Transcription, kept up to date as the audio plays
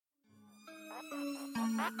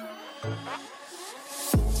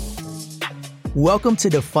Welcome to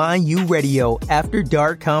Define You Radio After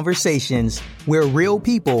Dark Conversations, where real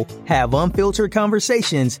people have unfiltered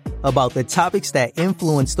conversations about the topics that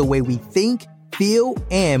influence the way we think, feel,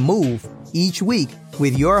 and move each week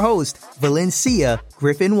with your host, Valencia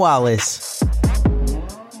Griffin Wallace.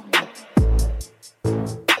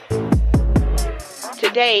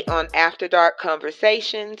 Today on After Dark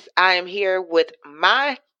Conversations, I am here with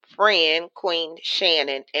my friend, Queen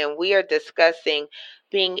Shannon, and we are discussing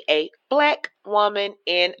being a Black woman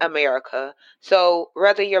in America. So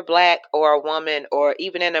whether you're Black or a woman or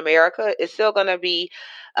even in America, it's still going to be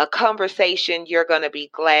a conversation you're going to be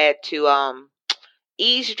glad to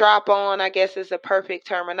eavesdrop on, I guess is a perfect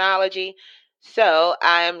terminology. So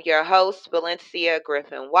I am your host, Valencia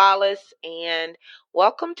Griffin Wallace, and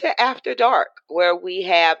welcome to After Dark, where we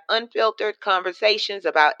have unfiltered conversations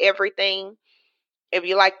about everything. If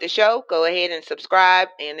you like the show, go ahead and subscribe.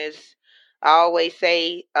 And as I always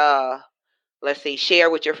say, share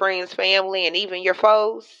with your friends, family, and even your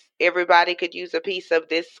foes. Everybody could use a piece of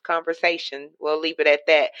this conversation. We'll leave it at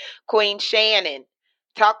that. Queen Shannon,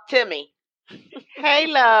 talk to me. Hey,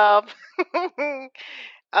 love.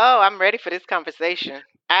 I'm ready for this conversation.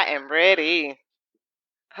 I am ready.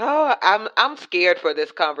 Oh, I'm scared for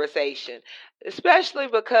this conversation, especially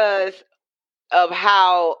because of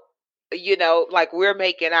how like we're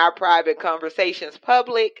making our private conversations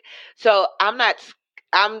public. So I'm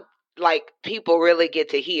like people really get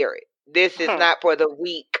to hear it. This is not for the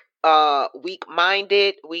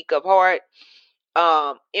weak-minded, weak of heart.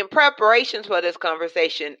 In preparations for this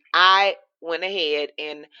conversation, I went ahead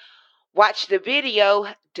and watched the video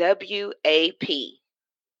WAP.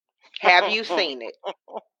 Have you seen it?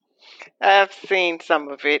 I've seen some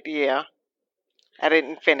of it, yeah. I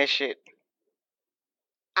didn't finish it.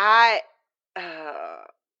 Now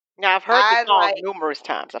I've heard the song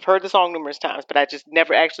numerous times. But I just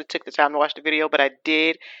never actually took the time to watch the video. But I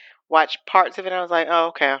did watch parts of it, and I was like, oh,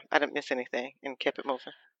 okay, I didn't miss anything, and kept it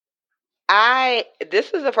moving.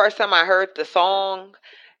 This is the first time I heard the song,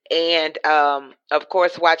 and of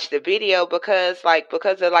course watched the video because of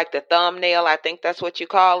the thumbnail. I think that's what you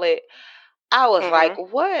call it. I was like,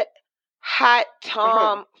 what hot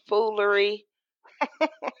tomfoolery?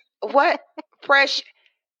 What fresh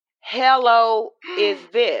hello is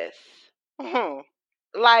this?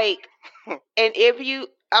 Like, and you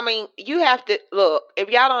have to look. If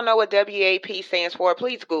y'all don't know what WAP stands for,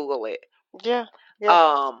 please Google it. Yeah.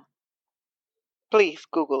 Please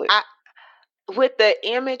Google it. With the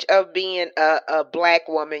image of being a Black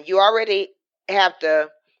woman, you already have to,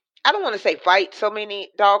 I don't want to say fight so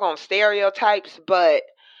many doggone stereotypes, but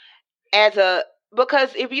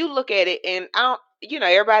because if you look at it, and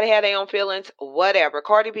everybody had their own feelings, whatever.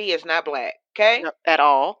 Cardi B is not Black, okay? No, at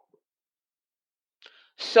all.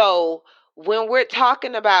 So when we're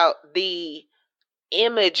talking about the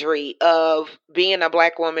imagery of being a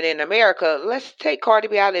Black woman in America, let's take Cardi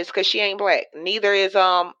B out of this because she ain't Black. Neither is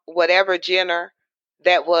whatever Jenner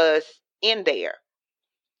that was in there.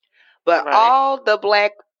 But all the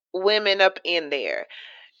Black women up in there.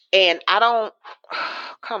 And I don't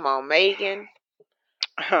come on, Megan.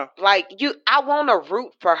 Like I want to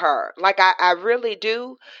root for her. Like I really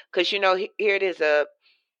do. Because here it is, a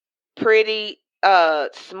pretty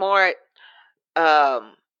smart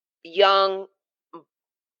young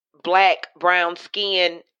Black brown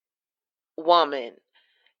skin woman,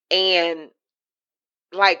 and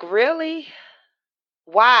like, really,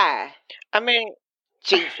 why? I mean,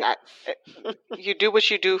 Jesus. You do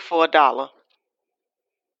what you do for $1.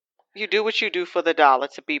 You do what you do for the dollar,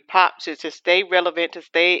 to be pop, to stay relevant, to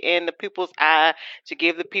stay in the people's eye, to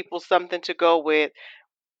give the people something to go with.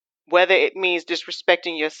 Whether it means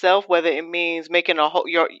disrespecting yourself, whether it means making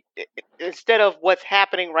instead of what's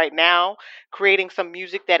happening right now, creating some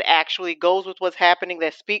music that actually goes with what's happening,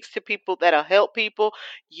 that speaks to people, that'll help people.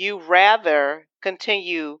 You rather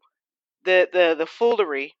continue the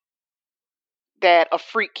foolery that a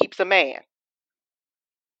freak keeps a man.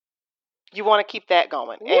 You want to keep that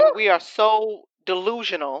going. Woo! And we are so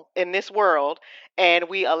delusional in this world, and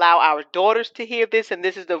we allow our daughters to hear this, and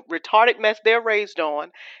this is the retarded mess they're raised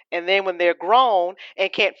on. And then when they're grown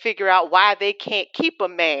and can't figure out why they can't keep a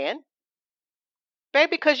man,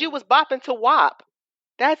 baby, because you was bopping to WAP.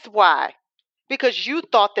 That's why. Because you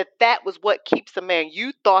thought that was what keeps a man.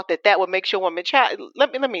 You thought that would make your woman child.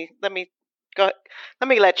 Let me go. Let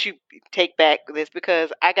me let you take back this,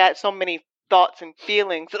 because I got so many thoughts and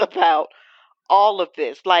feelings about all of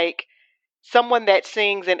this. Like, someone that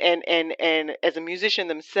sings and as a musician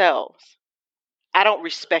themselves, I don't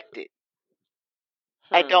respect it.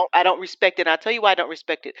 I don't respect it. And I'll tell you why I don't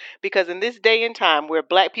respect it. Because in this day and time where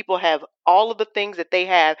black people have all of the things that they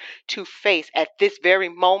have to face at this very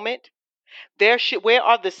moment, where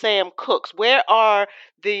are the Sam Cooks? Where are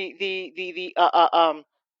the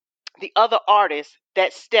other artists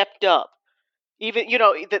that stepped up? Even,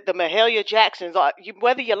 the Mahalia Jacksons,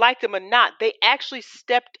 whether you like them or not, they actually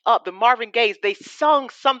stepped up. The Marvin Gayes, they sung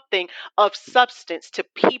something of substance to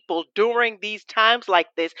people during these times like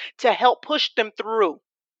this to help push them through,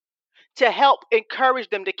 to help encourage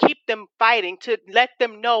them, to keep them fighting, to let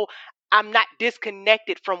them know I'm not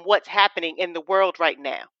disconnected from what's happening in the world right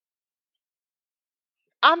now.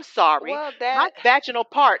 I'm sorry. Well, My that vaginal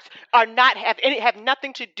parts have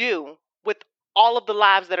nothing to do with all of the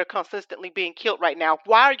lives that are consistently being killed right now.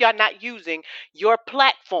 Why are y'all not using your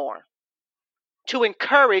platform to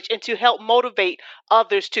encourage and to help motivate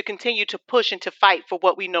others to continue to push and to fight for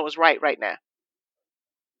what we know is right now?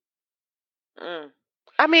 mm,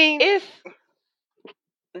 I mean,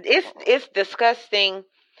 it's disgusting.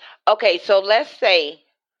 Okay, so let's say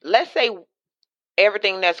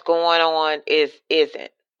everything that's going on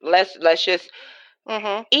isn't. Let's just,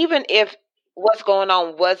 mhm, even if what's going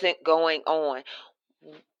on wasn't going on,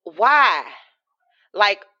 why?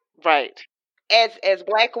 Like, right. as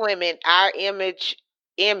black women, our image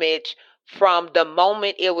from the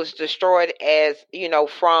moment it was destroyed, as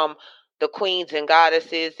from the queens and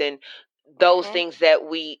goddesses and those Mhm, things that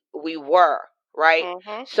we were, right?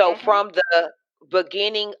 mhm, So mhm, from the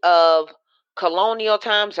beginning of colonial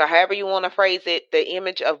times, or however you want to phrase it, the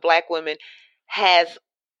image of black women has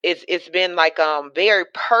it's been like very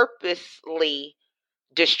purposely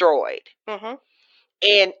destroyed. mhm.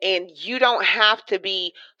 And you don't have to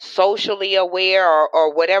be socially aware,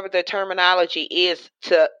 or whatever the terminology is,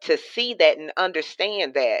 to see that and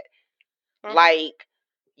understand that. Mhm. Like,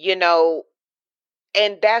 you know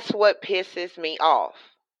and that's what pisses me off.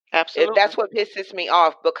 Absolutely. That's what pisses me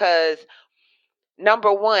off, because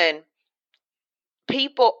number one,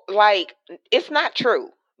 people, like, it's not true,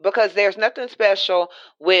 because there's nothing special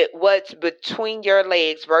with what's between your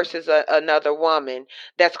legs versus another woman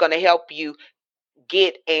that's going to help you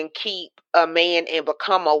get and keep a man and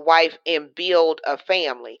become a wife and build a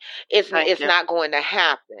family. Thank It's you. not going to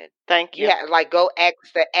happen. Thank You you. have, like, go ask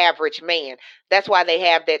the average man. That's why they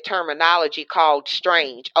have that terminology called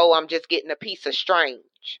strange. Oh, I'm just getting a piece of strange.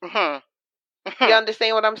 Mhm. You Mhm.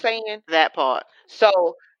 understand what I'm saying? That part.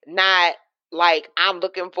 So, not like I'm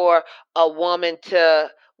looking for a woman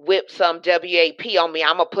to whip some WAP on me.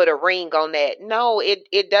 I'm gonna put a ring on that. No,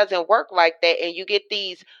 it doesn't work like that. And you get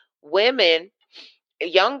these women,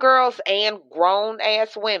 young girls and grown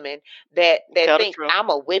ass women, that Tell the think truth. I'm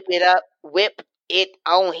gonna whip it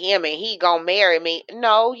on him and he gonna marry me.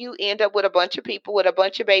 No, you end up with a bunch of people with a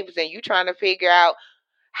bunch of babies, and you trying to figure out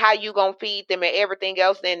how you gonna feed them and everything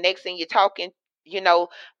else. Then next thing you're talking,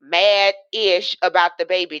 mad ish about the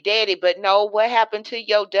baby daddy. But no, what happened to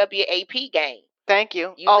your WAP game? Thank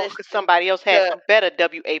you. You Oh, because listen somebody else had to, some better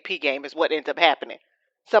WAP game is what ends up happening.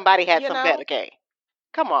 Somebody had you some know. better game.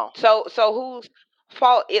 Come on. So whose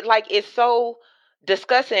fault? It's so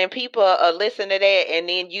disgusting, and people are listening to that, and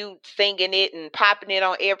then you singing it and popping it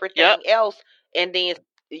on Yep. everything else, and then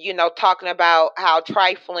talking about how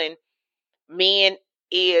trifling men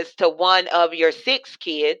is to one of your six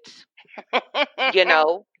kids, you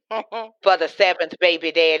know, for the seventh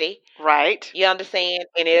baby daddy. Right. You understand?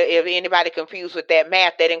 And if anybody confused with that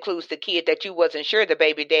math, that includes the kid that you wasn't sure who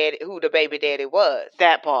the baby daddy was.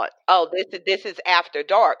 That part. Oh, this is after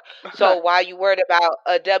dark. So while you worried about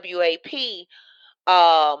a WAP,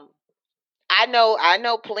 I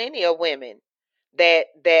know plenty of women that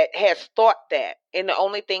has thought that, and the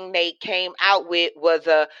only thing they came out with was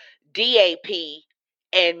a DAP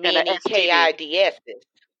and And a many STD. KIDSs.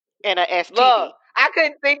 And a Look, STD. I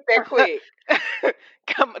couldn't think that quick.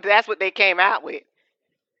 That's what they came out with.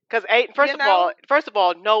 Because You know? first of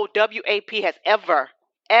all, no WAP has ever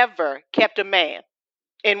kept a man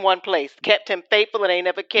in one place, kept him faithful, and ain't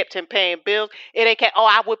never kept him paying bills. It ain't kept, oh,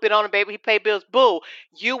 I whip it on him, baby, he pay bills. Boo.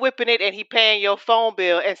 You whipping it and he paying your phone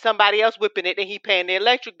bill, and somebody else whipping it and he paying the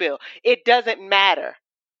electric bill. It doesn't matter.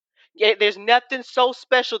 There's nothing so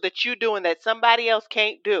special that you doing that somebody else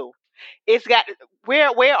can't do. It's got,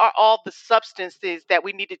 where are all the substances that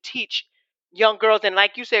we need to teach young girls, and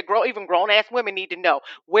like you said, even grown ass women need to know,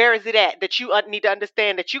 where is it at that you need to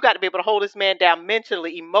understand that you got to be able to hold this man down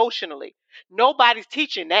mentally, emotionally. Nobody's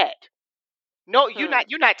teaching that. No, Hmm.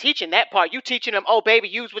 you're not teaching that part. You teaching them, oh baby,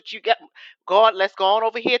 use what you got. God, let's go on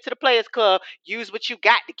over here to the players club. Use what you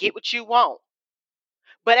got to get what you want.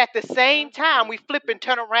 But at the same time, we flip and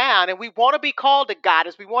turn around and we want to be called a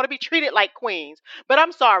goddess. We want to be treated like queens. But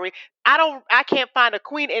I'm sorry, I can't find a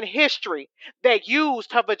queen in history that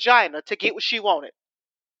used her vagina to get what she wanted.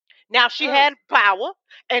 Now she had power,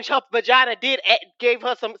 and her vagina gave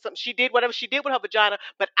her some. She did whatever she did with her vagina,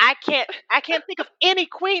 but I can't think of any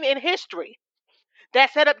queen in history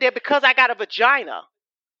that set up there because I got a vagina.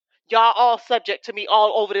 Y'all all subject to me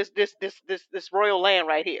all over this royal land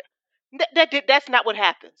right here. That's not what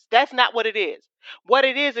happens. That's not what it is. What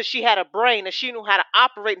it is she had a brain and she knew how to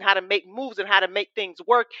operate and how to make moves and how to make things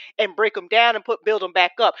work and break them down and build them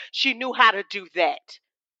back up. She knew how to do that.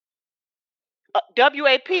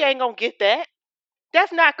 WAP ain't gonna get that.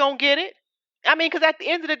 That's not gonna get it. I mean, because at the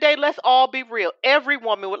end of the day, let's all be real. Every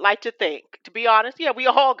woman would like to think. To be honest, yeah, we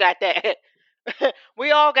all got that.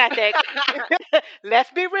 We all got that.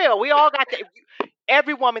 Let's be real. We all got that.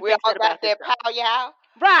 Every woman We thinks all that got about this that stuff. power, y'all.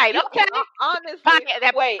 Right, okay. Honestly, Pocket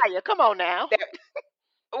that wait, fire. Come on now.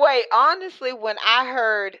 wait. Honestly, when I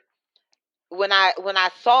heard, when I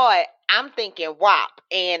saw it, I'm thinking WAP,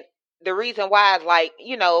 and the reason why is like,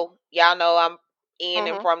 y'all know I'm in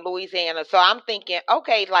and Mm-hmm. from Louisiana, so I'm thinking,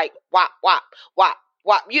 okay, like WAP, WAP, WAP,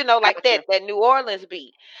 WAP, like Gotcha. that New Orleans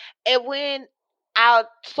beat, and when I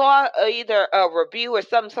saw either a review or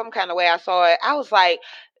some kind of way I saw it, I was like,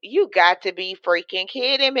 you got to be freaking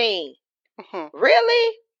kidding me. Mm-hmm.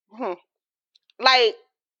 Really? Mm-hmm. Like,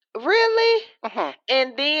 really? Mm-hmm.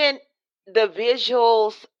 And then the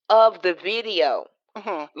visuals of the video.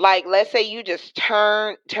 Mm-hmm. Like, let's say you just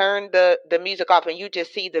turn the music off and you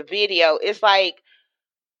just see the video. It's like,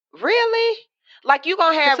 really? Like, you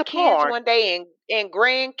gonna It's have a kids porn. one day and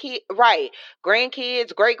grandkids, right?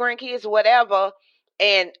 Grandkids, great grandkids, whatever.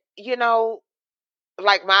 And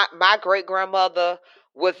like my great grandmother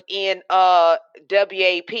was in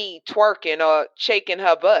WAP twerking or shaking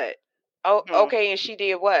her butt. Oh, Mm-hmm. okay, and she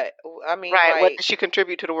did what? I mean, Right. What like, did she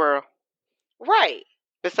contribute to the world right?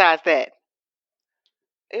 besides that?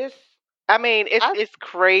 It's I mean, it's I. it's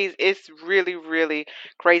crazy. It's really, really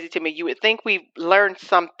crazy to me. You would think we've learned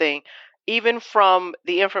something, even from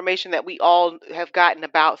the information that we all have gotten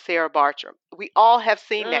about Sarah Bartram. We all have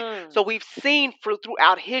seen that. So we've seen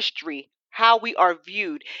throughout history how we are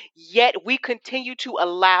viewed. Yet we continue to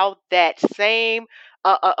allow that same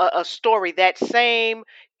story, that same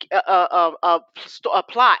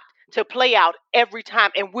plot to play out every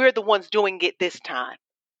time, and we're the ones doing it this time.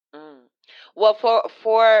 Mm. Well,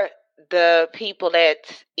 for the people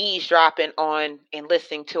that's eavesdropping on and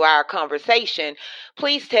listening to our conversation,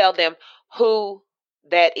 please tell them who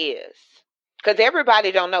that is, because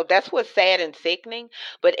everybody don't know. That's what's sad and sickening.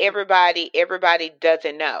 But everybody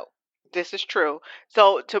doesn't know. This is true.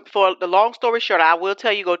 So, for the long story short, I will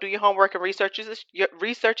tell you, go do your homework and research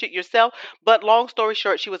it yourself. But long story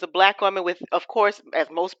short, she was a black woman with, of course, as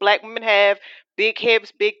most black women have, big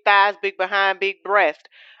hips, big thighs, big behind, big breast.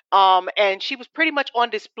 And she was pretty much on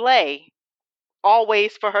display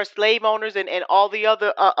always for her slave owners and all the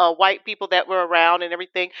other white people that were around and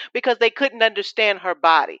everything, because they couldn't understand her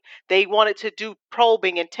body. They wanted to do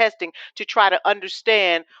probing and testing to try to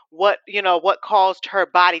understand what caused her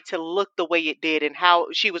body to look the way it did and how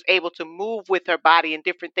she was able to move with her body and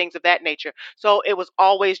different things of that nature. So it was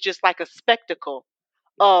always just like a spectacle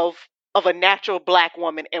of a natural black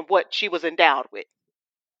woman and what she was endowed with.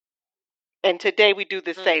 And today we do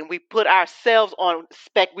the same. We put ourselves on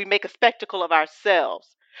we make a spectacle of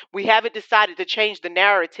ourselves. We haven't decided to change the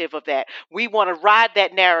narrative of that. We want to ride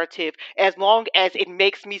that narrative as long as it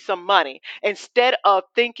makes me some money. Instead of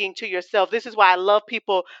thinking to yourself, this is why I love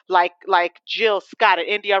people like Jill Scott at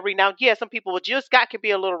NDRE. Now, yeah, some people, well, Jill Scott can be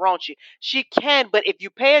a little raunchy. She can, but if you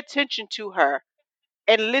pay attention to her,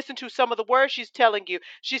 and listen to some of the words she's telling you.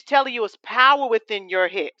 She's telling you it's power within your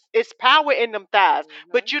hips. It's power in them thighs,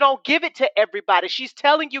 but you don't give it to everybody. She's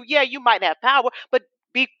telling you, yeah, you might have power, but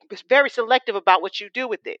be very selective about what you do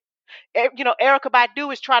with it. Erica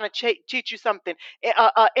Badu is trying to teach you something.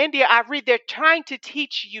 India, I read they're trying to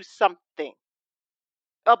teach you something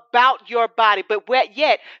about your body, but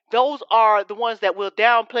yet those are the ones that will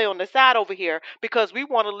downplay on the side over here because we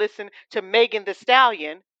want to listen to Megan the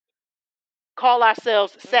Stallion call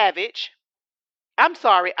ourselves savage. I'm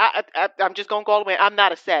sorry. I'm just gonna go all the way. I'm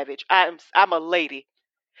not a savage. I'm a lady.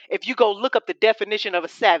 If you go look up the definition of a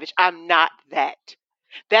savage, I'm not that.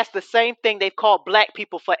 That's the same thing they've called black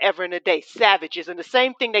people forever and a day, savages, and the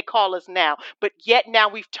same thing they call us now. But yet now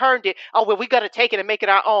we've turned it. Oh well, we got to take it and make it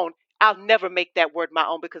our own. I'll never make that word my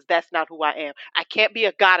own because that's not who I am. I can't be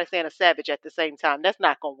a goddess and a savage at the same time. That's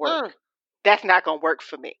not gonna work. That's not going to work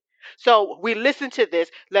for me. So we listen to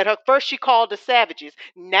this. Let her first, she called the savages.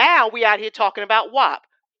 Now we out here talking about WAP.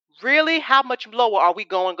 Really, how much lower are we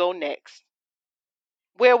going to go next?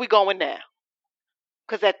 Where are we going now?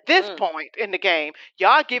 Because at this point in the game,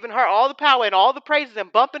 y'all giving her all the power and all the praises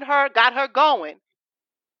and bumping her, got her going.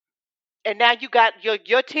 And now you got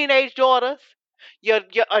your teenage daughters, your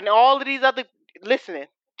and all of these other listening,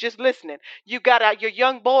 just listening. You got your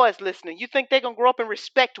young boys listening. You think they're gonna grow up and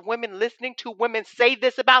respect women listening to women say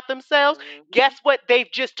this about themselves? Guess what?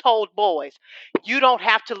 They've just told boys, you don't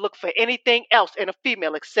have to look for anything else in a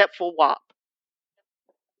female except for WAP.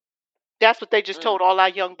 That's what they just told all our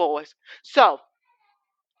young boys. So,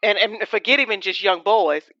 and forget even just young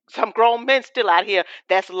boys, some grown men still out here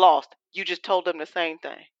that's lost. You just told them the same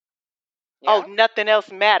thing. Yeah. Oh, nothing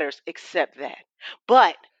else matters except that.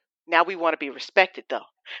 But now we want to be respected, though.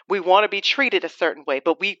 We want to be treated a certain way,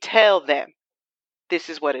 but we tell them this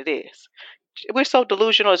is what it is. We're so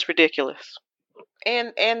delusional, it's ridiculous.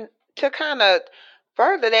 And to kind of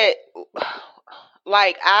further that,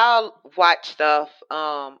 like, I'll watch stuff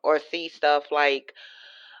or see stuff like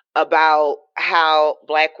about how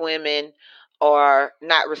black women are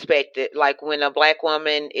not respected. Like when a black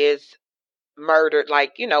woman is murdered,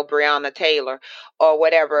 like, you know, Breonna Taylor or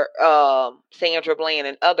whatever, Sandra Bland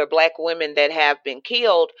and other black women that have been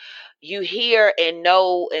killed, you hear and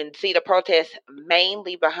know and see the protests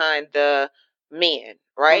mainly behind the men,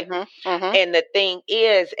 right? And the thing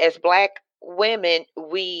is, as black women,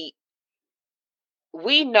 we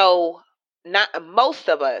know, not most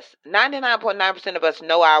of us, 99.9% of us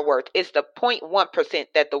know our worth. It's the 0.1%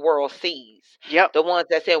 that the world sees. Yep. The ones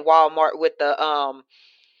that's in Walmart with the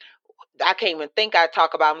I can't even think, I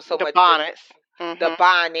talk about them so the much. Bonnets. The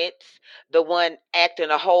bonnets, the one acting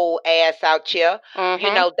a whole ass out here.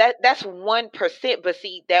 You know, that's 1%. But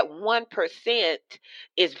see, that 1%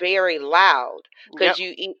 is very loud. Because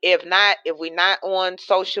if we're not on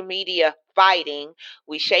social media fighting,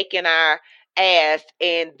 we shaking our ass,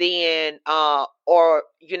 and then or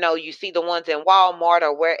you know, you see the ones in Walmart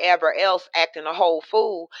or wherever else acting a whole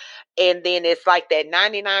fool, and then it's like that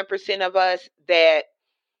 99% of us that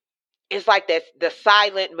it's like that's the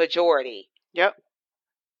silent majority. Yep.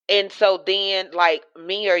 And so then, like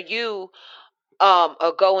me or you,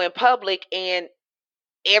 go in public, and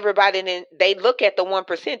everybody then they look at the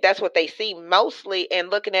 1%. That's what they see mostly, and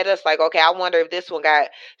looking at us like, okay, I wonder if this one got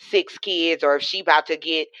 6 kids, or if she about to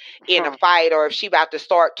get in a fight, or if she about to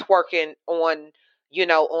start twerking on, you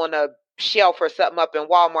know, on a shelf or something up in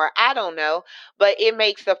Walmart. I don't know, but it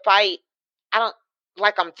makes the fight. I'm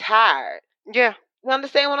tired. Yeah. You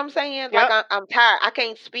understand what I'm saying? Yep. Like I'm tired. I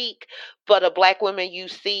can't speak for the black women you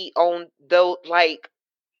see on those. Like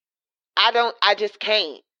I just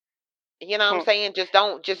can't. You know what I'm saying? Just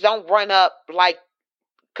don't run up like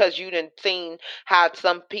because you didn't seen how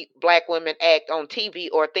some black women act on TV,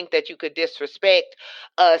 or think that you could disrespect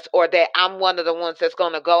us, or that I'm one of the ones that's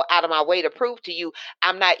gonna go out of my way to prove to you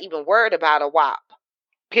I'm not even worried about a WAP.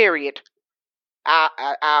 Period.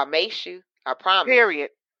 I'll mace you. I promise.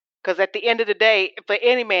 Period. Because at the end of the day, for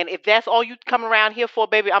any man, if that's all you come around here for,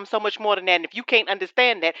 baby, I'm so much more than that. And if you can't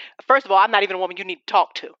understand that, first of all, I'm not even a woman you need to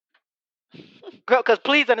talk to. Because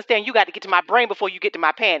please understand, you got to get to my brain before you get to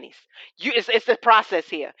my panties. It's a process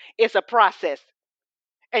here. It's a process.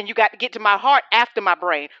 And you got to get to my heart after my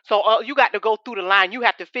brain. So you got to go through the line. You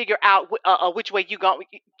have to figure out which way you go.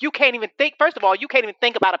 You can't even think. First of all, you can't even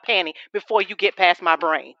think about a panty before you get past my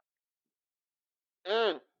brain.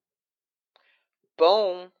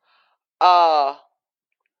 Boom.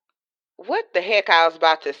 What the heck I was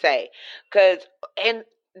about to say?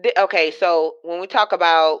 Okay, so when we talk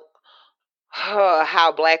about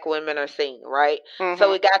how black women are seen, right?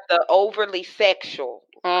 So we got the overly sexual,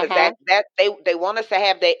 because that they want us to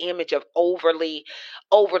have that image of overly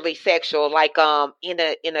sexual, like in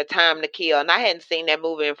a Time to Kill. And I hadn't seen that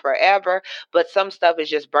movie in forever, but some stuff is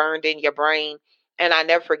just burned in your brain. And I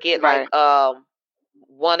never forget, Right. like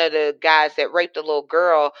one of the guys that raped a little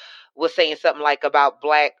girl was saying something like about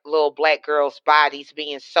little black girls' bodies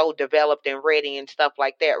being so developed and ready and stuff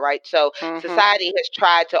like that, right? So society has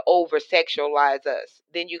tried to over sexualize us.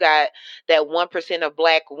 Then you got that 1% of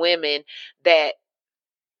black women that,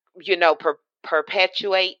 you know,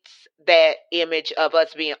 perpetuates that image of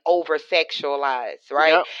us being over sexualized,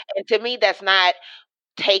 right? Yep. And to me, that's not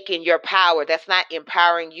taking your power. That's not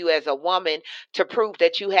empowering you as a woman to prove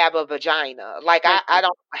that you have a vagina. Like I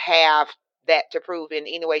don't have that to prove in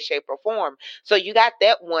any way, shape, or form. So you got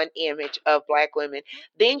that one image of black women.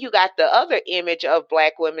 Then you got the other image of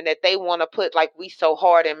black women that they want to put, like, we so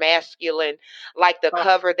hard and masculine, like the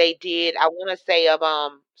cover they did, I want to say, of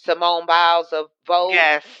Simone Biles of Vogue.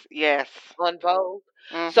 Yes. On Vogue.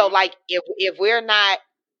 So like if we're not,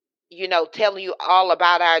 you know, telling you all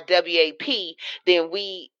about our WAP, then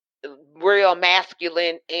we real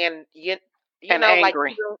masculine and you And know, like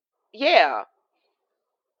angry. even yeah,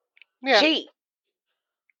 Yeah, cheat.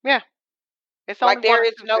 yeah. It's only Like one there or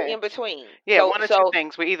is two no things. in between. Yeah, one or two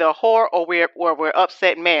things. We're either a whore or we're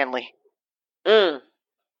upset manly. Mm,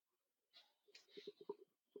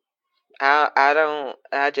 I don't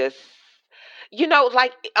I just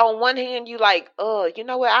like on one hand you like, oh, you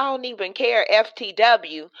know what, I don't even care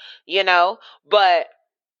FTW, you know, but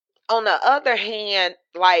on the other hand,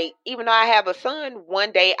 like even though I have a son,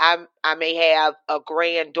 one day I may have a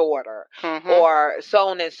granddaughter Mm-hmm. or so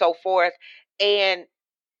on and so forth. And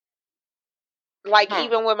like Hmm.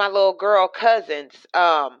 even with my little girl cousins,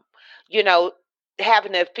 you know,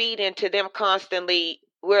 having to feed into them constantly.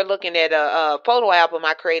 We're looking at a photo album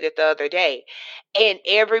I created the other day, and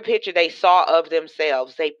every picture they saw of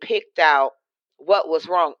themselves, they picked out what was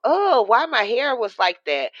wrong. Oh, why my hair was like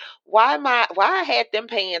that? Why I had them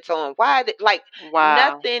pants on? Like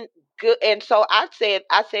Wow. nothing good? And so I said,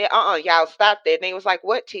 y'all stop that. And they was like,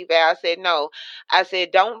 what, T-Val? I said, no. I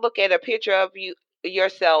said, don't look at a picture of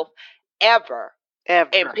yourself ever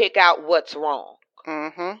and Ever. pick out what's wrong.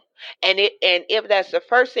 Mm-hmm. And if that's the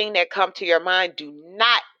first thing that come to your mind, do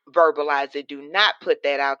not verbalize it. Do not put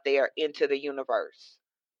that out there into the universe.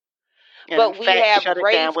 And in But we fact, have shut it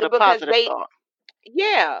down raised with a because positive thought.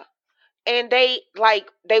 yeah, and they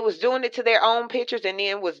was doing it to their own pictures, and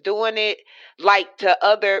then was doing it like to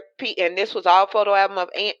other people. And this was all photo album of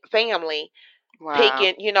family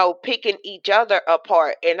Wow. picking each other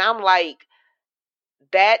apart. And I'm like,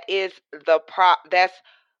 that is that's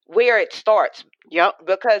where it starts Yep.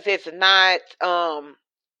 because it's not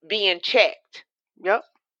being checked, Yep. Yep.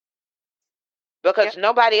 because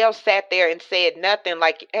nobody else sat there and said nothing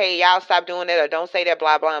like, hey, y'all stop doing that or don't say that,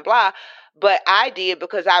 blah blah blah. But I did,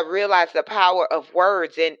 because I realized the power of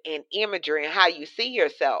words and imagery and how you see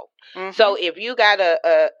yourself. Mm-hmm. So if you got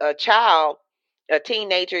a child, a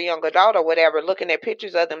teenager, young adult, or whatever, looking at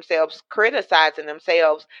pictures of themselves, criticizing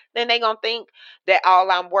themselves, then they gonna think that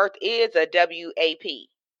all I'm worth is a WAP,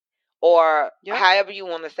 or Yep. however you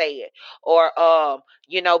want to say it, or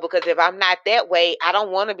because if I'm not that way, I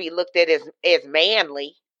don't want to be looked at as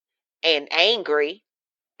manly and angry.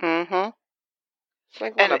 Mm-hmm. It's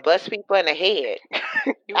like want And to bust people in the head.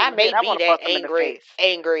 you in I the head, may I be want to that bust them in the angry, face.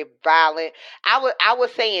 violent. I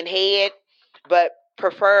was saying head, but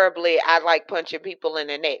preferably I like punching people in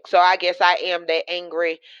the neck. So I guess I am that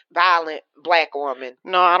angry, violent black woman.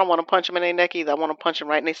 No, I don't want to punch them in their neck either. I want to punch them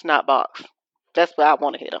right in their snot box. That's where I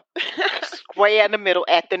want to hit them. Square in the middle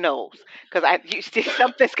at the nose. Because you see,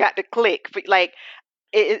 something's got to click. Like,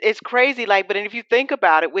 it's crazy. Like, but if you think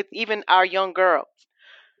about it, with even our young girls,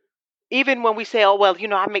 even when we say, oh, well,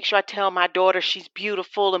 I make sure I tell my daughter she's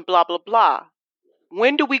beautiful and blah, blah, blah.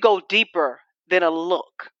 When do we go deeper than a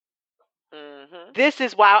look? Mhm. This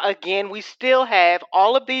is why, again, we still have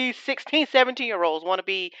all of these 16, 17-year-olds want to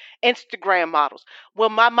be Instagram models. Well,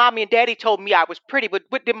 my mommy and daddy told me I was pretty, but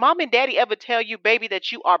did mom and daddy ever tell you, baby,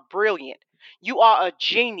 that you are brilliant? You are a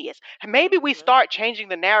genius. And maybe we Mhm. start changing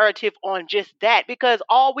the narrative on just that, because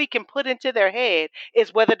all we can put into their head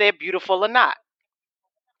is whether they're beautiful or not.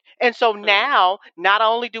 And so Mhm. now, not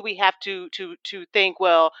only do we have to think,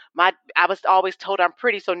 well, I was always told I'm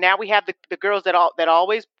pretty, so now we have the girls that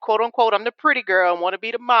always, quote unquote, I'm the pretty girl and want to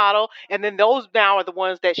be the model, and then those now are the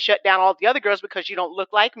ones that shut down all the other girls because you don't look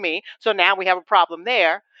like me. So now we have a problem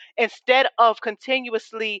there. Instead of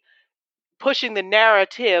continuously pushing the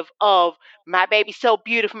narrative of my baby's so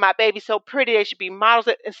beautiful, my baby's so pretty, they should be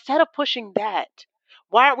models. Instead of pushing that,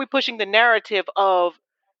 why aren't we pushing the narrative of,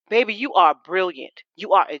 baby, you are brilliant,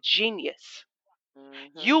 you are a genius,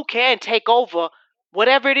 Mhm. you can take over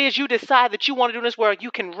whatever it is you decide that you want to do in this world,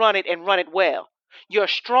 you can run it and run it well. You're a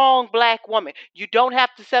strong black woman. You don't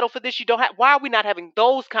have to settle for this. You don't have. Why are we not having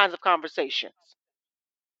those kinds of conversations?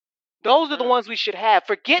 Those are the Mm. ones we should have.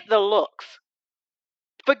 Forget the looks.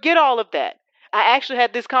 Forget all of that. I actually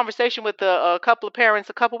had this conversation with a couple of parents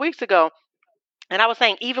a couple weeks ago, and I was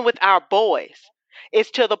saying, even with our boys,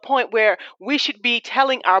 it's to the point where we should be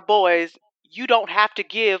telling our boys, you don't have to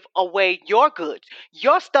give away your goods.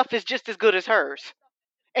 Your stuff is just as good as hers.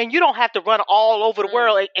 And you don't have to run all over the Mm.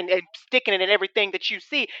 world and sticking it in everything that you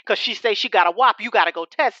see because she says she got a WAP, you got to go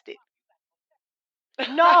test it.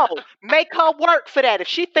 No, make her work for that. If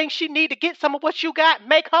she thinks she need to get some of what you got,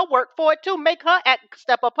 make her work for it too. Make her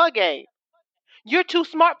step up her game. You're too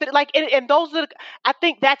smart for it. Like, and those are, I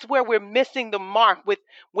think that's where we're missing the mark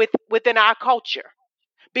within our culture,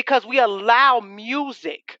 because we allow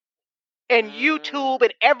music and Mm. YouTube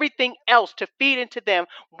and everything else to feed into them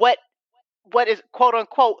what is, quote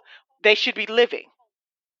unquote, they should be living,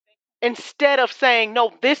 instead of saying,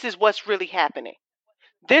 no, this is what's really happening.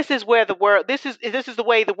 This is where the world. This is the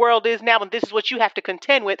way the world is now, and this is what you have to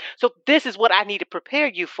contend with. So this is what I need to prepare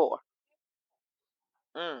you for.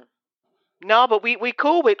 Mm. No, but we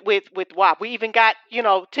cool with WAP. We even got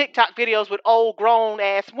TikTok videos with old grown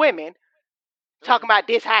ass women talking about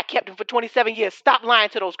this. How I kept him for 27 years. Stop lying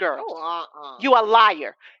to those girls. Oh, You a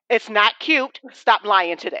liar. It's not cute. Stop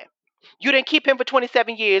lying to them. You didn't keep him for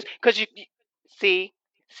 27 years because you see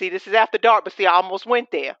this is after dark. But see, I almost went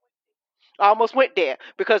there. I almost went there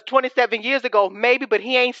because 27 years ago, maybe, but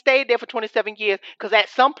he ain't stayed there for 27 years because at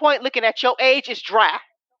some point, looking at your age, it's dry.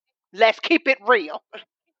 Let's keep it real.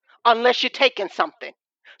 Unless you're taking something.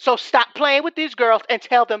 So stop playing with these girls and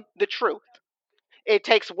tell them the truth. It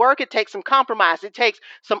takes work, it takes some compromise, it takes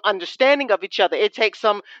some understanding of each other, it takes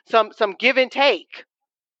some give and take.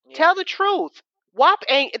 Yeah. Tell the truth. WAP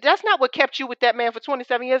ain't that's not what kept you with that man for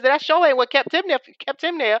 27 years. That show ain't what kept him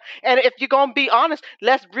there. And if you're gonna be honest,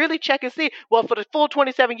 let's really check and see. Well, for the full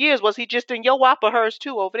 27 years, was he just in your WAP or hers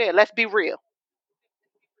too over there? Let's be real.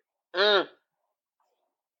 Mm.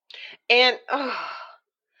 And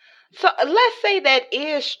so let's say that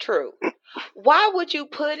is true. Why would you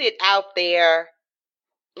put it out there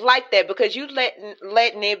like that? Because you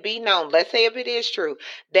letting it be known. Let's say if it is true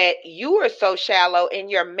that you are so shallow and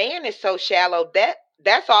your man is so shallow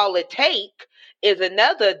that's all it take is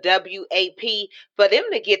another WAP for them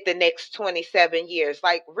to get the next 27 years.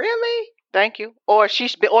 Like, really? Thank you. Or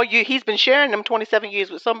he's been sharing them 27 years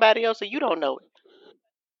with somebody else and you don't know it.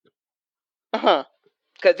 Uh-huh.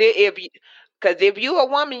 Because if you a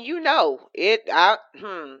woman, you know it.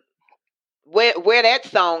 Where that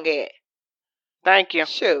song at? Thank you.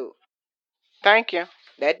 Shoot. Thank you.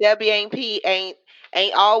 That WAP ain't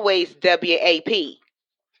always WAP.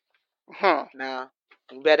 No.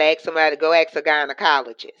 You better ask somebody to go ask a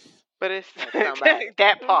gynecologist. But it's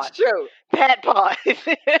that part. True. That part. If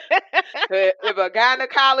a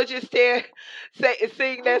gynecologist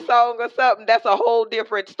sing that song or something, that's a whole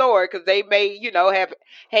different story because they may, have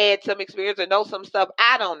had some experience or know some stuff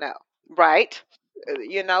I don't know. Right.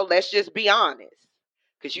 Let's just be honest.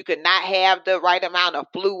 Because you could not have the right amount of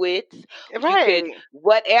fluids. Right. You could,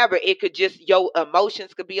 whatever. It could just, your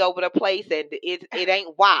emotions could be over the place and it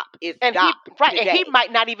ain't WAP. It's DOP. And he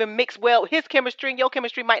might not even mix well. His chemistry and your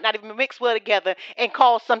chemistry might not even mix well together and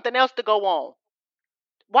cause something else to go on.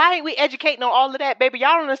 Why ain't we educating on all of that, baby?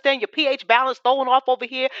 Y'all don't understand your pH balance throwing off over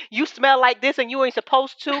here. You smell like this and you ain't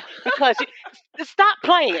supposed to because stop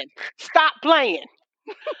playing. Stop playing.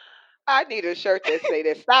 I need a shirt that say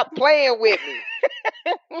that. Stop playing with me.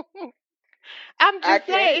 I'm just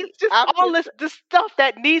saying, it's just the stuff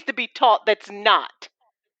that needs to be taught that's not.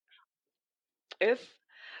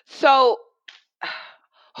 So,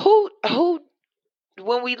 who,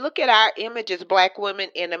 when we look at our image as Black women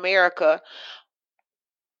in America,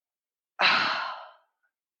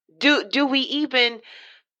 do we even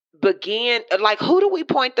begin, like, who do we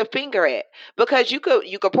point the finger at? Because you could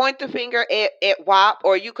point the finger at WAP,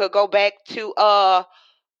 or you could go back to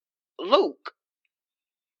Luke.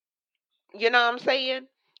 You know what I'm saying?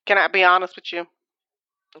 Can I be honest with you?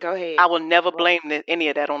 Go ahead. I will never blame any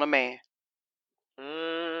of that on a man.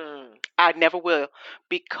 I never will.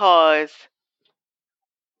 Because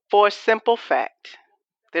for a simple fact,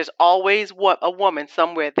 there's always a woman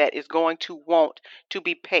somewhere that is going to want to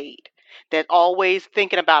be paid. That's always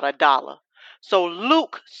thinking about a dollar. So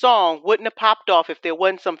Luke's song wouldn't have popped off if there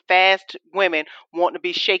wasn't some fast women wanting to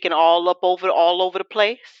be shaken all over the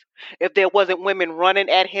place. If there wasn't women running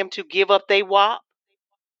at him to give up their WAP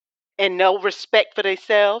and no respect for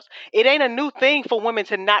themselves. It ain't a new thing for women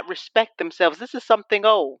to not respect themselves. This is something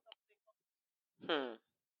old.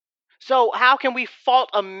 So how can we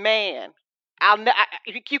fault a man?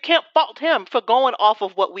 You can't fault him for going off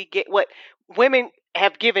of what women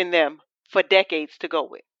have given them for decades to go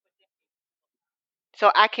with. So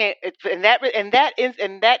I can't in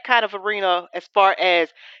that kind of arena, as far as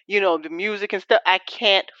the music and stuff. I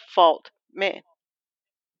can't fault men.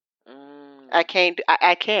 I can't.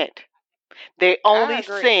 I can't. They only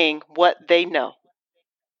sing what they know.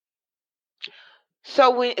 So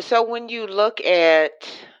when you look at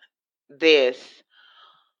this,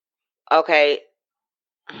 okay,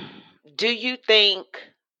 do you think?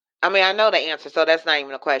 I mean, I know the answer, so that's not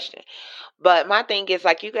even a question. But my thing is,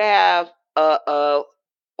 like, you could have a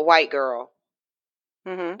white girl,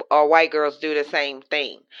 or white girls do the same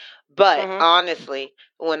thing. But honestly,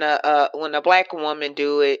 when a Black woman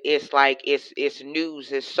do it, it's like it's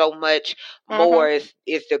news. It's so much more.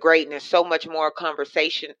 It's the greatness. So much more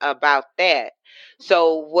conversation about that.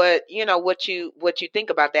 So what you think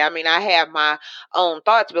about that? I mean, I have my own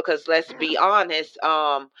thoughts because let's be honest.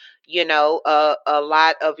 a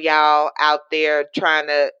lot of y'all out there trying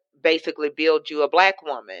to basically build you a black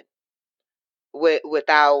woman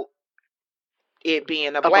without it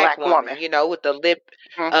being a A black black woman, woman. with the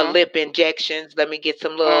Mm-hmm. lip injections. Let me get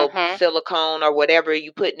some little Mm-hmm. silicone or whatever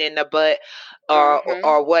you putting in the butt, or Mm-hmm.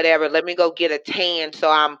 or whatever. Let me go get a tan so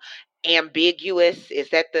I'm ambiguous. Is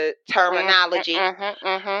that the terminology? Mm-hmm.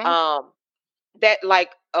 Mm-hmm. That, like,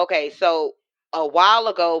 okay, so a while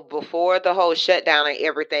ago, before the whole shutdown and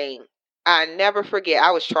everything, I never forget,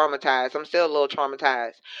 I was traumatized. I'm still a little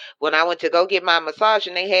traumatized. When I went to go get my massage,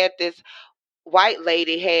 and they had this white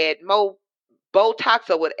lady had more Botox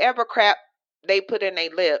or whatever crap they put in their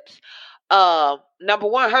lips. Number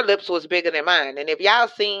one, her lips was bigger than mine. And if y'all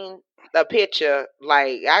seen the picture,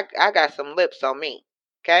 like, I got some lips on me.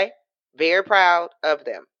 Okay? Very proud of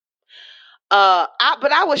them. But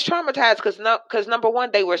I was traumatized because number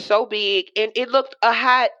one, they were so big, and it looked a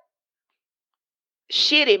hot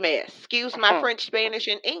shitty mess. Excuse my French, Spanish,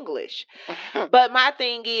 and English. But my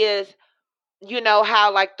thing is,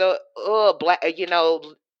 how, like, the black,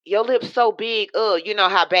 your lips so big.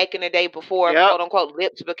 How back in the day, before Yep. quote unquote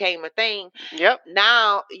lips became a thing. Yep.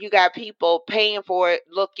 Now you got people paying for it,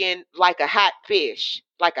 looking like a hot fish,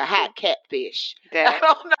 like a hot catfish. I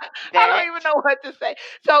don't know. I don't even know what to say.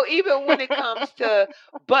 So even when it comes to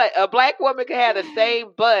butt, a black woman can have the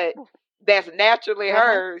same butt that's naturally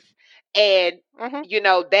hers, and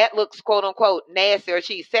that looks quote unquote nasty, or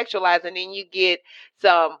she's sexualized, and then you get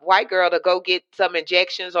some white girl to go get some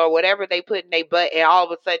injections or whatever they put in their butt, and all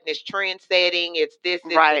of a sudden it's trend setting. It's this,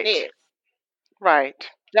 and this. Right.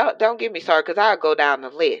 Don't get me started, because I'll go down the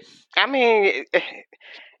list. I mean,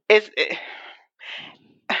 it's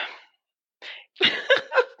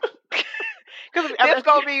This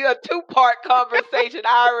gonna be a 2-part conversation.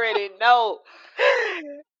 I already know.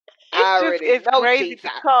 It's crazy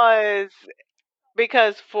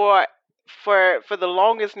because for the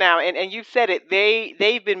longest now, and you said it,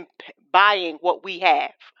 they've been buying what we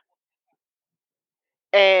have,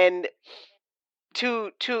 and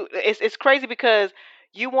it's crazy because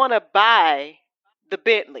you want to buy the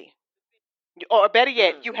Bentley, or better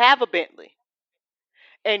yet, you have a Bentley,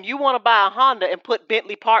 and you want to buy a Honda and put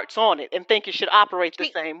Bentley parts on it and think it should operate the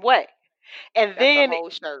same way. And then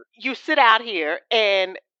you sit out here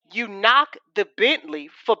and you knock the Bentley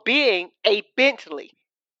for being a Bentley.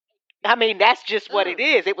 I mean, that's just what it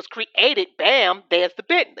is. It was created, bam, there's the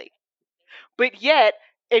Bentley. But yet,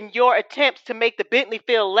 in your attempts to make the Bentley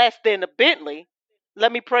feel less than the Bentley,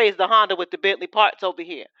 let me praise the Honda with the Bentley parts over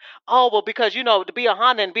here. Oh, well, because, to be a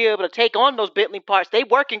Honda and be able to take on those Bentley parts, they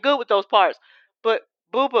working good with those parts. But,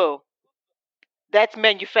 boo-boo, that's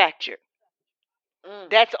manufactured.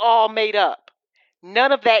 That's all made up.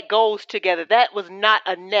 None of that goes together. That was not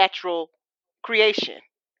a natural creation.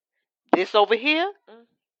 This over here,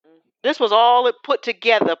 this was all put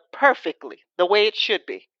together perfectly, the way it should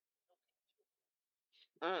be.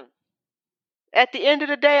 At the end of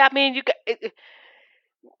the day, I mean,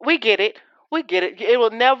 we get it. We get it.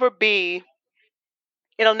 It'll never be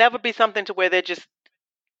something to where they're just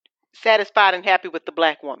satisfied and happy with the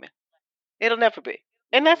black woman. It'll never be.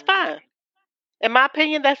 And that's fine. In my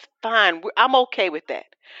opinion, that's fine. I'm okay with that.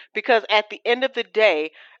 Because at the end of the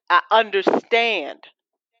day, I understand,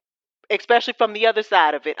 especially from the other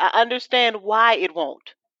side of it, I understand why it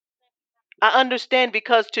won't. I understand,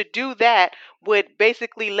 because to do that would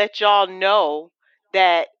basically let y'all know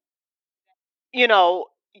that, y'all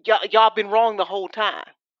been wrong the whole time.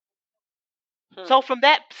 So from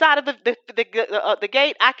that side of the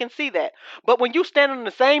gate, I can see that. But when you stand on the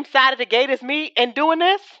same side of the gate as me and doing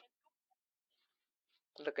this,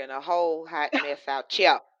 looking a whole hot mess out,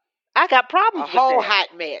 chill. I got problems with that. A whole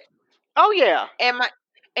hot mess. Oh yeah.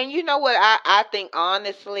 And you know what? I think,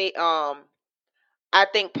 honestly, I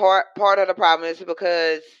think part of the problem is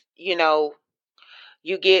because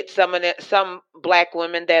you get some black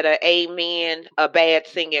women that are men, a bad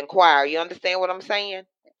singing choir. You understand what I'm saying?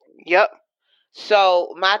 Yep.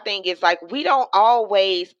 So my thing is, like, we don't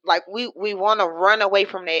always, like, we want to run away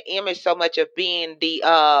from that image so much of being the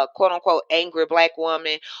quote unquote angry black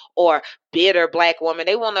woman or bitter black woman.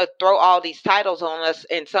 They want to throw all these titles on us,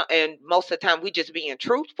 and most of the time we just being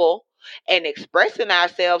truthful and expressing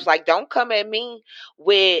ourselves. Like, don't come at me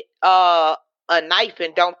with a knife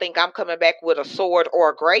and don't think I'm coming back with a sword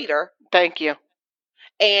or greater. Thank you.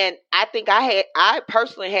 And I think I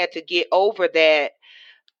personally had to get over that.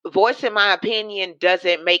 Voicing my opinion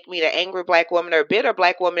doesn't make me the angry black woman or a bitter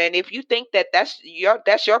black woman. And if you think that that's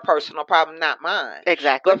your personal problem, not mine.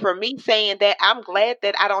 Exactly. But for me saying that, I'm glad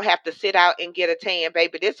that I don't have to sit out and get a tan,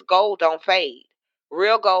 baby. This gold don't fade.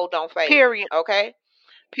 Real gold don't fade. Period. Okay?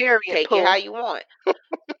 Period, Take it how Pooh. you want.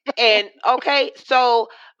 And okay, so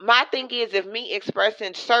my thing is, if me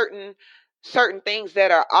expressing certain things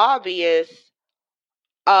that are obvious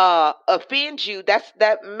offends you,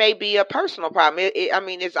 that may be a personal problem. I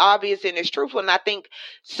mean, it's obvious and it's truthful, and I think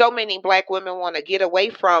so many black women want to get away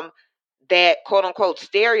from that quote unquote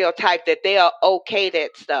stereotype that they are okay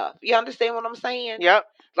that stuff. You understand what I'm saying? Yep.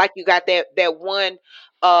 Like you got that one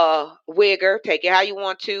wigger, take it how you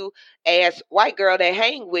want to, ass white girl that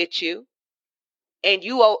hang with you, and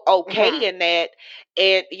you Hmm. okay in that,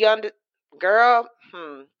 and you girl,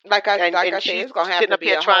 like I And said, she's it's gonna have sitting to up be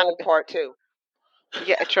here a trying to whole part two.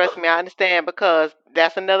 yeah, trust me, I understand because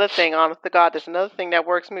that's another thing, honest to God, that's another thing that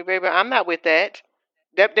works me, baby. I'm not with that.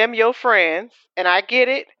 Them your friends, and I get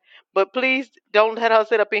it, but please don't let her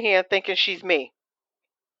sit up in here thinking she's me.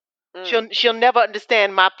 Mm. She'll never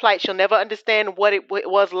understand my plight. She'll never understand what it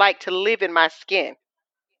was like to live in my skin.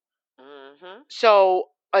 Hmm. So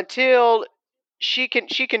until she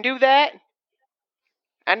can do that,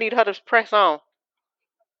 I need her to press on,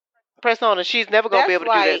 and she's never gonna be That's able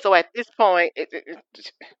to do that. like, So at this point,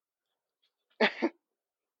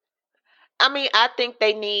 I mean, I think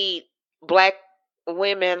they need black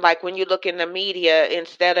women, like when you look in the media,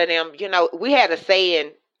 instead of them, we had a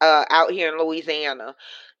saying out here in Louisiana,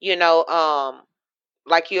 you know,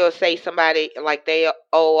 like you'll say somebody like they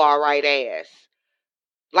owe all right ass.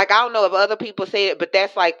 Like I don't know if other people say it, but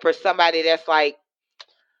that's like for somebody that's like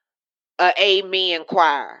a amen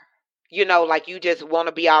choir. Like you just want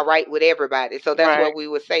to be all right with everybody. So that's right. what we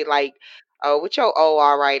would say, like, oh, with your oh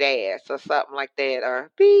all right ass or something like that,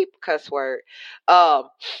 or beep cuss word. Um,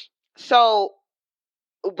 so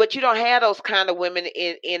but you don't have those kind of women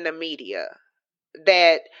in the media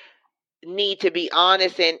that need to be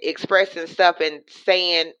honest and expressing stuff and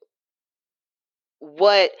saying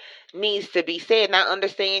what needs to be said. And I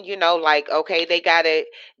understand, like, okay, they gotta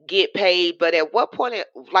get paid, but at what point,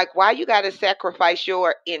 like, why you gotta sacrifice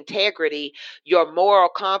your integrity, your moral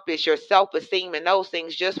compass, your self-esteem, and those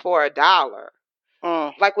things just for $1?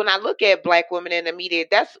 Mm. Like when I look at black women in the media,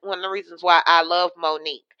 that's one of the reasons why I love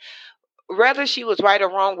Monique. Whether she was right or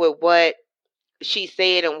wrong with what she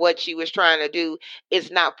said and what she was trying to do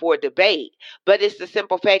is not for debate, but it's the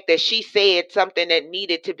simple fact that she said something that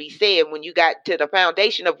needed to be said when you got to the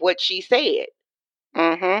foundation of what she said.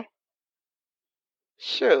 Mhm.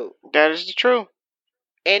 Shoot. That is the truth.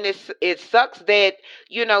 And it sucks that,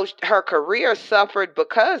 her career suffered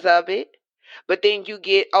because of it. But then you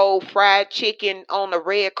get old fried chicken on the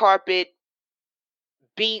red carpet,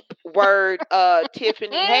 beep word,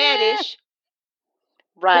 Tiffany Haddish,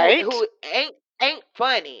 who Right. who ain't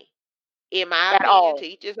funny, in my At opinion, all. to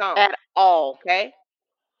each his own. At all. Okay.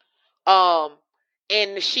 Um,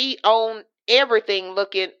 and she owned everything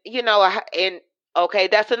looking, and okay,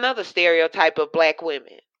 that's another stereotype of black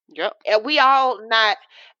women. Yep. And we all not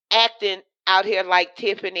acting out here like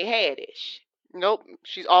Tiffany Haddish. Nope.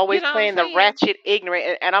 She's You always know what I'm playing the saying? ratchet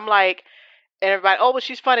ignorant, and I'm like, and everybody, oh, but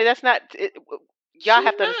she's funny. That's not. Y'all She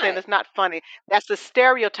have to understand not. that's not funny. That's the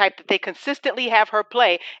stereotype that they consistently have her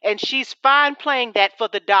play, and she's fine playing that for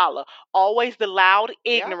the dollar. Always the loud,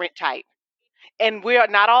 Yeah. ignorant type. And we're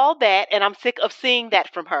not all that, and I'm sick of seeing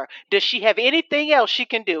that from her. Does she have anything else she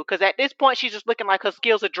can do? Because at this point, she's just looking like her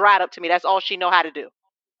skills are dried up to me. That's all she know how to do.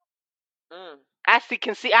 Mm.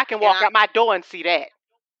 I can And walk out my door and see that.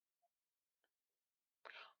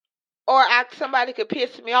 somebody could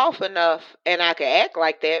piss me off enough, and I could act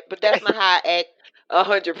like that, but that's not how I act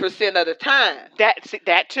 100% of the time.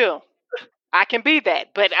 That too. I can be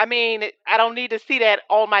that, but I mean, I don't need to see that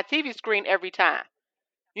on my TV screen every time.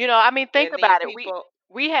 I mean, think And then about it. people,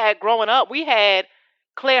 We had growing up, we had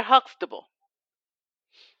Claire Huxtable.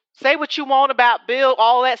 Say what you want about Bill,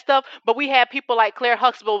 all that stuff, but we had people like Claire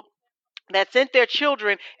Huxtable that sent their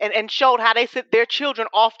children and showed how they sent their children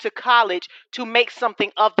off to college to make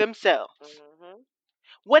something of themselves. hmm,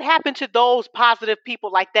 What happened to those positive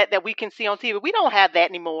people like that we can see on TV? We don't have that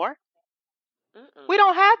anymore. We mm-mm,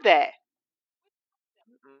 don't have that.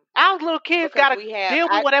 mm-mm. Our little kids Because got to we have, deal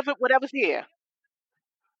with whatever's here.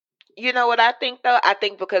 you know what I think though? I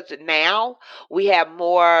think because now we have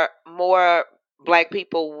more black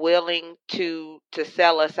people willing to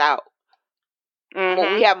sell us out.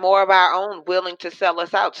 We Mhm. have more of our own willing to sell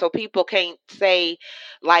us out, so people can't say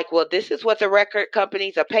like, well, this is what the record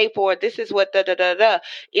companies are paid for, this is what da da da da.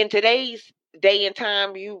 In today's day and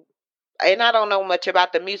time, and I don't know much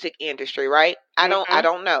about the music industry, right? I Mhm.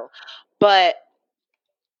 don't know, but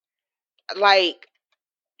like,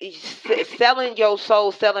 selling your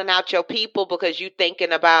soul, selling out your people because you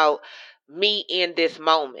thinking about me in this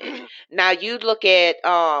moment. Now you look at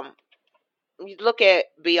you look at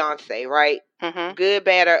Beyonce, right? Mhm. Good,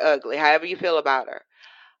 bad, or ugly, however you feel about her.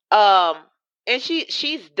 And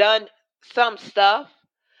she's done some stuff.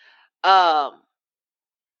 Um,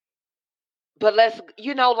 but let's,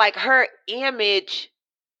 like her image.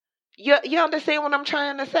 You understand what I'm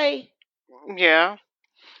trying to say? Yeah.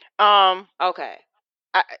 Um. Okay.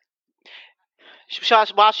 I,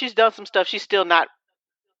 while she's done some stuff, she's still not,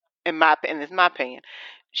 in my opinion,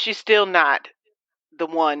 she's still not the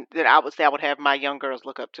one that I would say I would have my young girls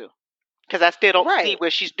look up to, because I still don't see Right.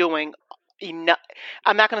 where she's doing enough.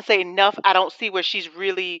 I'm not going to say enough. I don't see where she's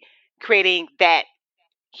really creating that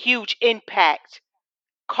huge impact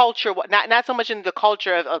culture. Not so much in the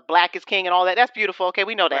culture of black is king and all that. That's beautiful. Okay,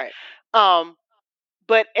 we know that. Right. Um,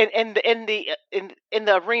 but in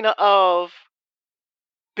the arena of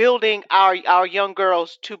building our young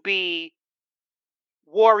girls to be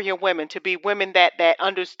warrior women, to be women that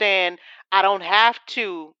understand I don't have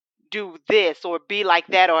to do this or be like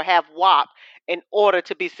that or have WAP in order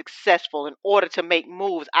to be successful, in order to make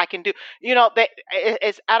moves. I can do, that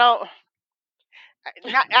it's, I don't,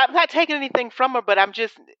 I'm not taking anything from her, but I'm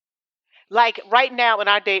just like, right now in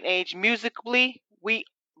our day and age, musically, we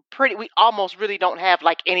almost really don't have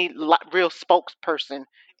like any real spokesperson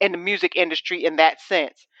in the music industry in that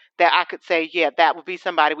sense, that I could say, yeah, that would be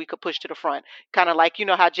somebody we could push to the front. Kind of like,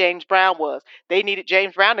 how James Brown was. They needed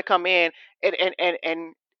James Brown to come in,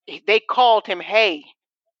 and they called him, hey,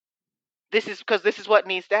 this is because this is what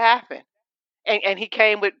needs to happen. And he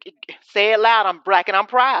came with, say it loud, I'm black and I'm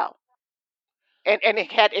proud. And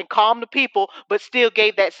it had, and calmed the people, but still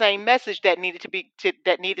gave that same message that needed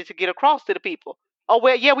to get across to the people. Oh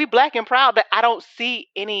well, yeah, we black and proud, but I don't see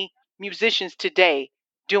any musicians today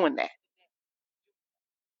doing that.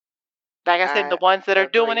 Like I said, I agree. the ones that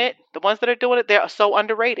are doing it, they're so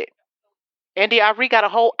underrated. Andy Ivory got a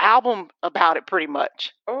whole album about it, pretty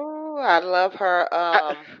much. Oh, I love her.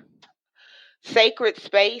 Uh, Sacred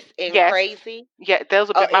Space and yes, Crazy. yeah, those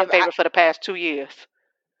have been my If I favorite for the past 2 years.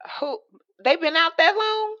 who They been out that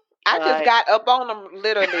long? I just Uh, got up on them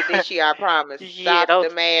literally this year. I promise. yeah, Stop the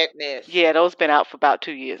madness. those been out for about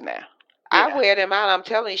 2 years now. I Yeah, wear them out. I'm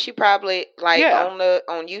telling you, she probably like yeah.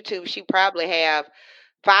 on YouTube. She probably have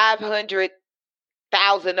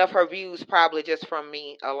 500,000 of her views probably just from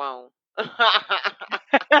me alone.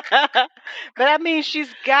 But I mean,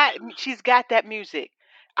 she's got that music.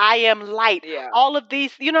 I am light. Yeah. All of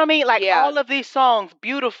these, you know what I mean? Like, Yeah. all of these songs,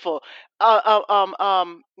 beautiful.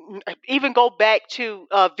 Even go back to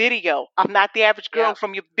video. I'm not the average girl Yep.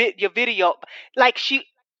 from your video. Like, she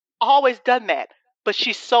always done that, but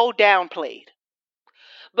she's so downplayed.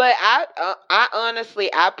 But I honestly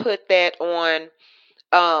I put that on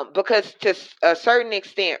because to a certain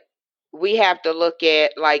extent we have to look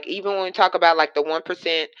at, like, even when we talk about like the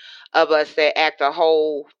 1% of us that act a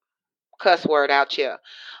whole cuss word out here.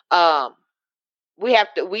 Um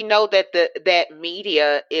we know that that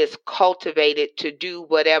media is cultivated to do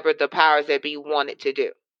whatever the powers that be want it to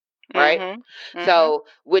do, right? Mhm. Mhm. So,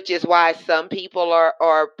 which is why some people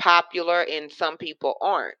are popular and some people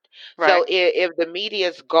aren't. Right. So, if the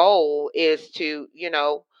media's goal is to,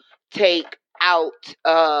 take out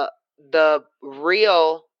the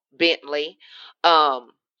real Bentley,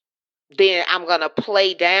 um, then I'm gonna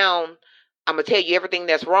play down. I'm gonna tell you everything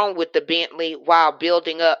that's wrong with the Bentley while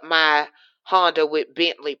building up my Honda with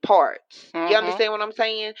Bentley parts. You Mhm. understand what I'm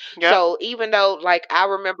saying? Yep. So even though, like, I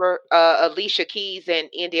remember Alicia Keys and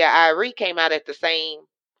India Irie came out at the same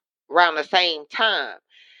around the same time,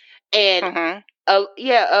 and Mhm.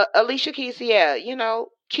 yeah, Alicia Keys, yeah,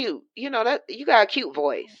 cute. That you got a cute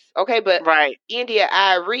voice, okay, but Right. India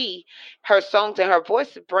Irie, her songs and her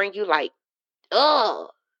voice bring you like, oh,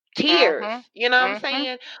 tears. Mhm. You know what I'm Mhm.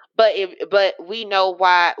 saying? But we know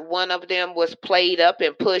why one of them was played up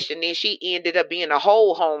and pushed, and then she ended up being a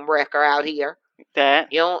whole home wrecker out here. That.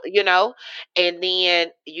 And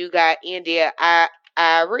then you got India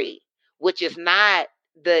Irie, which is not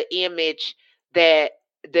the image that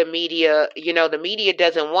the media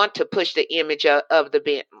doesn't want to push the image of the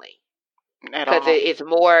Bentley, At because all. it's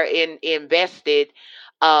more invested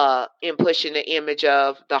in pushing the image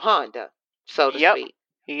of the Honda, so to Yep. speak.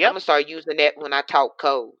 I'm Yep. gonna start using that when I talk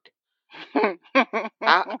code.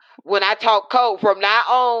 I When I talk code from now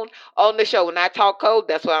on the show, when I talk code,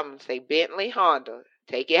 that's what I'm gonna say. Bentley, Honda.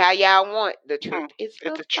 Take it how y'all want. The truth is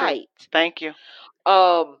It's the the truth. fight. Thank you.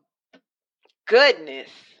 Um, Goodness.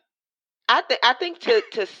 I think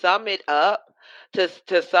to sum it up,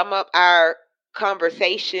 to sum up our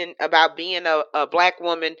conversation about being a black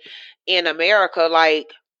woman in America,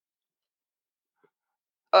 like,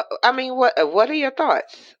 I mean, what are your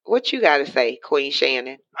thoughts? What you got to say, Queen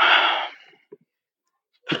Shannon?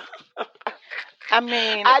 I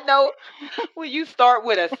mean, I know when you start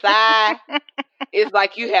with a sigh, it's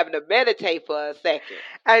like you having to meditate for a second.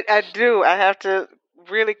 I do. I have to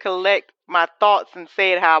really collect my thoughts and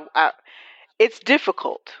say it how it's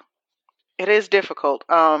difficult. It is difficult.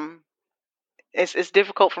 It's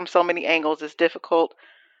difficult from so many angles. It's difficult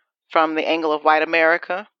from the angle of white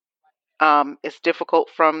America. It's difficult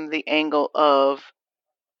from the angle of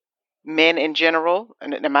men in general.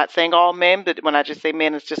 And I'm not saying all men, but when I just say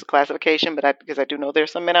men, it's just a classification. But because I do know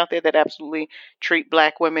there's some men out there that absolutely treat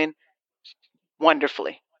black women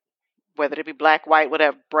wonderfully, whether it be black, white,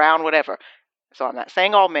 whatever, brown, whatever. So I'm not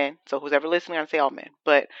saying all men. So who's ever listening, I'm say all men.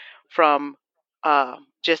 But from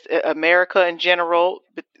just America in general,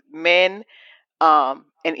 men, and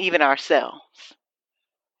even ourselves.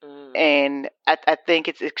 And I think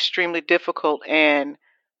it's extremely difficult, and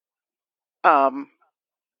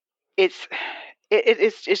it's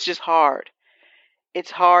it's just hard. It's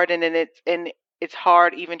hard, and then it's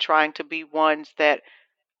hard even trying to be ones that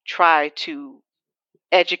try to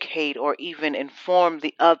educate or even inform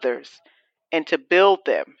the others and to build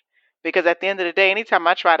them. Because at the end of the day, anytime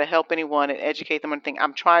I try to help anyone and educate them on anything,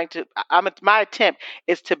 my attempt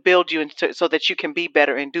is to build you so that you can be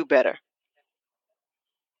better and do better.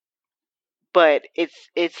 But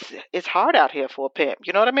it's hard out here for a pimp.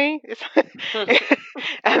 You know what I mean?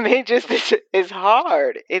 I mean, just it's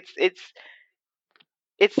hard. It's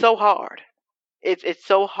so hard. It's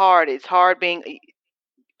so hard. It's hard being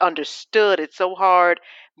understood. It's so hard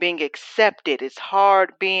being accepted. It's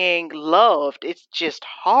hard being loved. It's just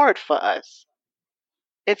hard for us.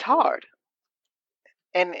 It's hard.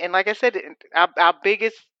 And like I said, our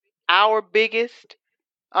biggest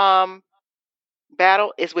um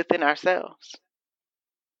battle is within ourselves.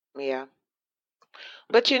 Yeah.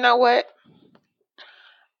 But you know what?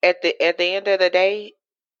 At the end of the day,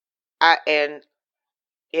 and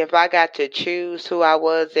if I got to choose who I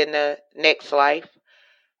was in the next life,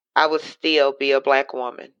 I would still be a black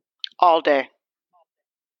woman. All day.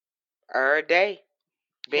 Every day.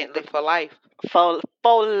 Bentley for life. For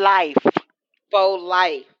life. For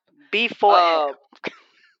life. B4L.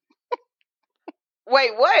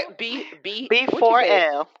 Wait, what?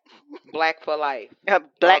 B4L. Black for life.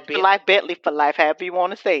 Black for life, Bentley for life, however you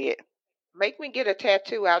want to say it. Make me get a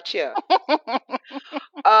tattoo out here.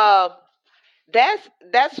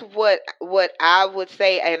 That's what I would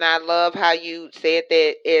say, and I love how you said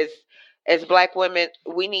that. Is as black women,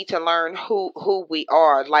 we need to learn who we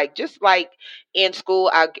are. Like, just like in school,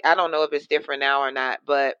 I don't know if it's different now or not,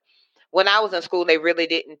 but when I was in school, they really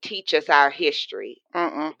didn't teach us our history.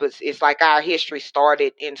 But it's like our history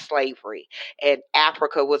started in slavery, and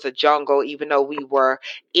Africa was a jungle. Even though we were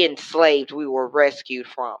enslaved, we were rescued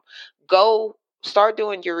from. Go start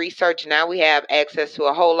doing your research. Now we have access to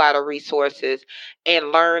a whole lot of resources,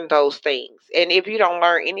 and learn those things. And if you don't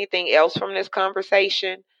learn anything else from this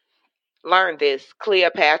conversation, learn this: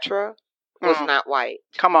 Cleopatra was not white.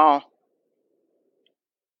 Come on.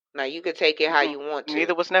 Now you can take it how you want to.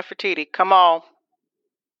 Neither was Nefertiti. Come on.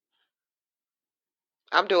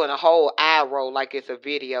 I'm doing a whole eye roll like it's a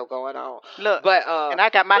video going on. Look, but and I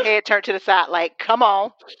got my head turned to the side like, come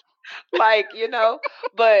on. Like,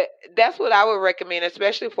 but that's what I would recommend,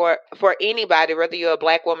 especially for anybody, whether you're a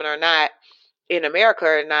black woman or not, in America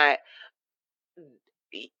or not.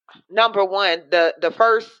 Number one, the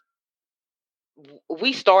first,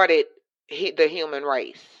 we started the human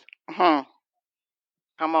race.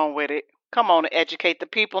 Come on with it. Come on to educate the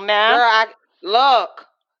people now. Girl, look,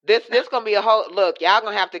 this gonna be a whole look. Y'all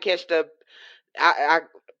gonna have to catch the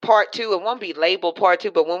part 2. It won't be labeled part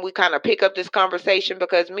 2, but when we kind of pick up this conversation,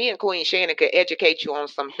 because me and Queen Shannon could educate you on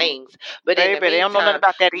some things. But baby, in the meantime, they don't know nothing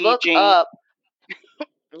about that look up.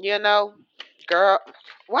 Girl,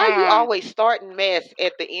 why are you always starting mess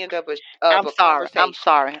at the end of a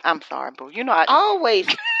conversation? I'm sorry, boo. Always.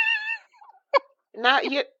 Not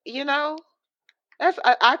that's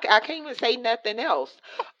I can't even say nothing else.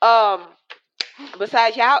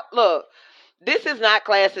 Besides, y'all, look, this is not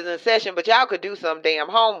classes in session, but y'all could do some damn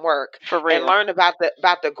homework for real and learn about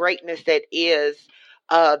the greatness that is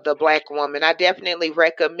the black woman. I definitely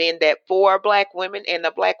recommend that for black women and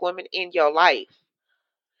the black women in your life.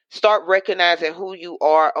 Start recognizing who you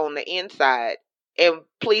are on the inside. And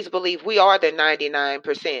please believe we are the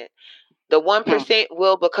 99%. The 1%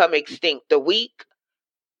 will become extinct. The weak,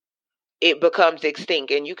 it becomes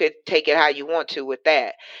extinct. And you could take it how you want to with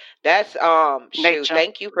that. That's Nature.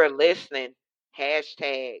 Thank you for listening.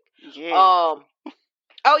 Hashtag. Yeah.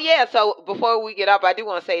 Oh yeah, so before we get up, I do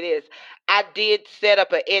want to say this. I did set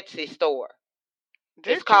up an Etsy store.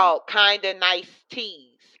 It's called Kinda Nice Tees.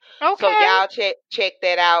 Okay. So y'all check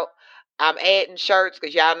that out. I'm adding shirts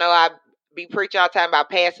because y'all know I be preaching all the time about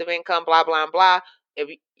passive income, blah, blah, blah.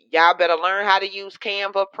 Y'all better learn how to use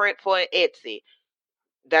Canva, Printful, and Etsy.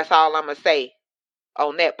 That's all I'm going to say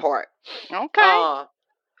on that part. Okay.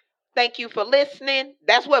 Thank you for listening.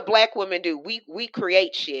 That's what Black women do. We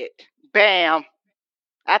create shit. Bam.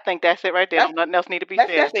 I think that's it right there. Nothing else need to be said.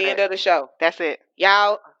 That's the end of the show. That's it.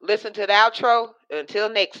 Y'all listen to the outro. Until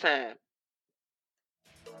next time.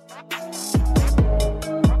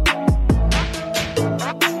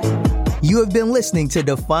 You have been listening to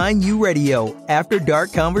Define You Radio After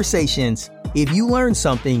Dark Conversations. If you learned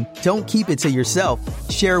something, don't keep it to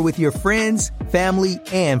yourself. Share it with your friends, family,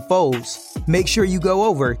 and foes. Make sure you go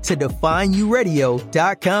over to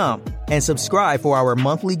defineyouradio.com and subscribe for our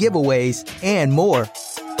monthly giveaways and more.